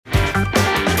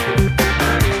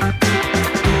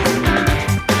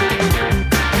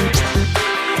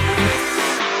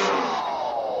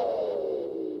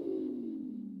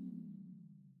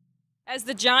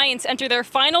the Giants enter their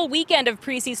final weekend of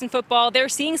preseason football, they're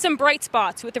seeing some bright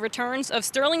spots with the returns of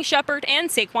Sterling Shepard and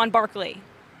Saquon Barkley.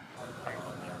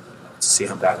 To see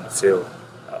him back in the field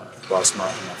brought a smile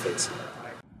to my face.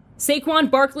 Saquon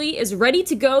Barkley is ready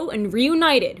to go and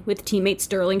reunited with teammate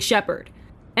Sterling Shepard.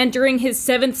 Entering his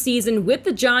 7th season with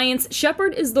the Giants,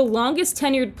 Shepard is the longest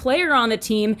tenured player on the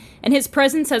team, and his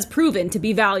presence has proven to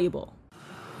be valuable.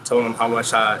 Told him how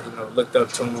much I looked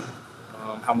up to him,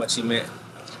 how much he meant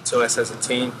to us as a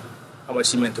team, how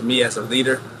much he meant to me as a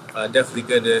leader. Definitely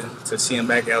good to see him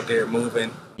back out there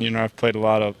moving. I've played a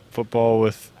lot of football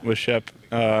with Shep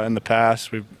in the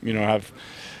past. We have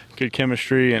good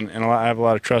chemistry, and I have a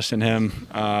lot of trust in him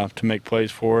to make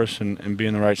plays for us and be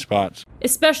in the right spots.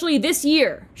 Especially this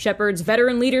year, Shepard's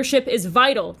veteran leadership is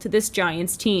vital to this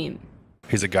Giants team.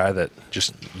 He's a guy that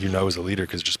just is a leader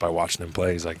because just by watching him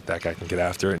play, he's like, that guy can get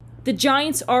after it. The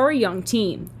Giants are a young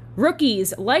team.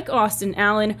 Rookies like Austin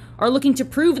Allen are looking to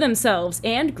prove themselves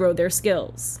and grow their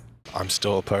skills. I'm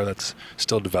still a player that's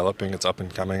still developing. It's up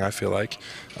and coming, I feel like,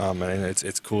 and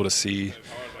it's cool to see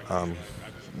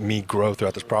me grow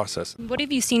throughout this process. What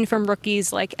have you seen from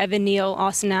rookies like Evan Neal,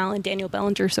 Austin Allen, Daniel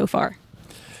Bellinger so far?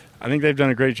 I think they've done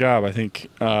a great job. I think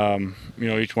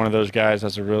each one of those guys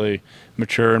has a really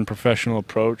mature and professional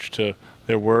approach to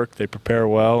their work. They prepare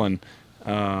well and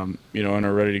and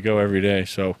are ready to go every day.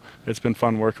 So it's been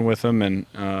fun working with them, and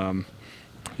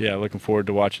looking forward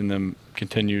to watching them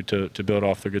continue to build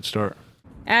off their good start.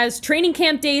 As training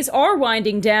camp days are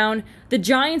winding down, the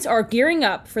Giants are gearing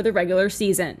up for the regular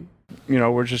season.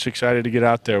 We're just excited to get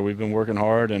out there. We've been working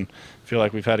hard and feel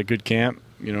like we've had a good camp,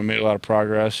 made a lot of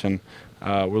progress, and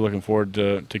we're looking forward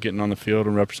to getting on the field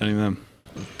and representing them.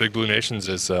 Big Blue Nations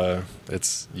is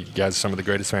you guys are some of the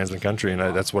greatest fans in the country, and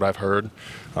that's what I've heard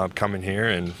coming here,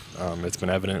 and it's been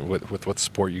evident with what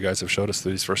support you guys have showed us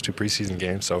through these first 2 preseason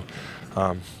games. So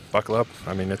buckle up.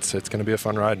 I mean, it's going to be a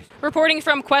fun ride. Reporting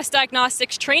from Quest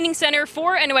Diagnostics Training Center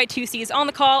for NY2C's On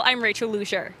the Call, I'm Rachel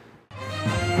Luscher.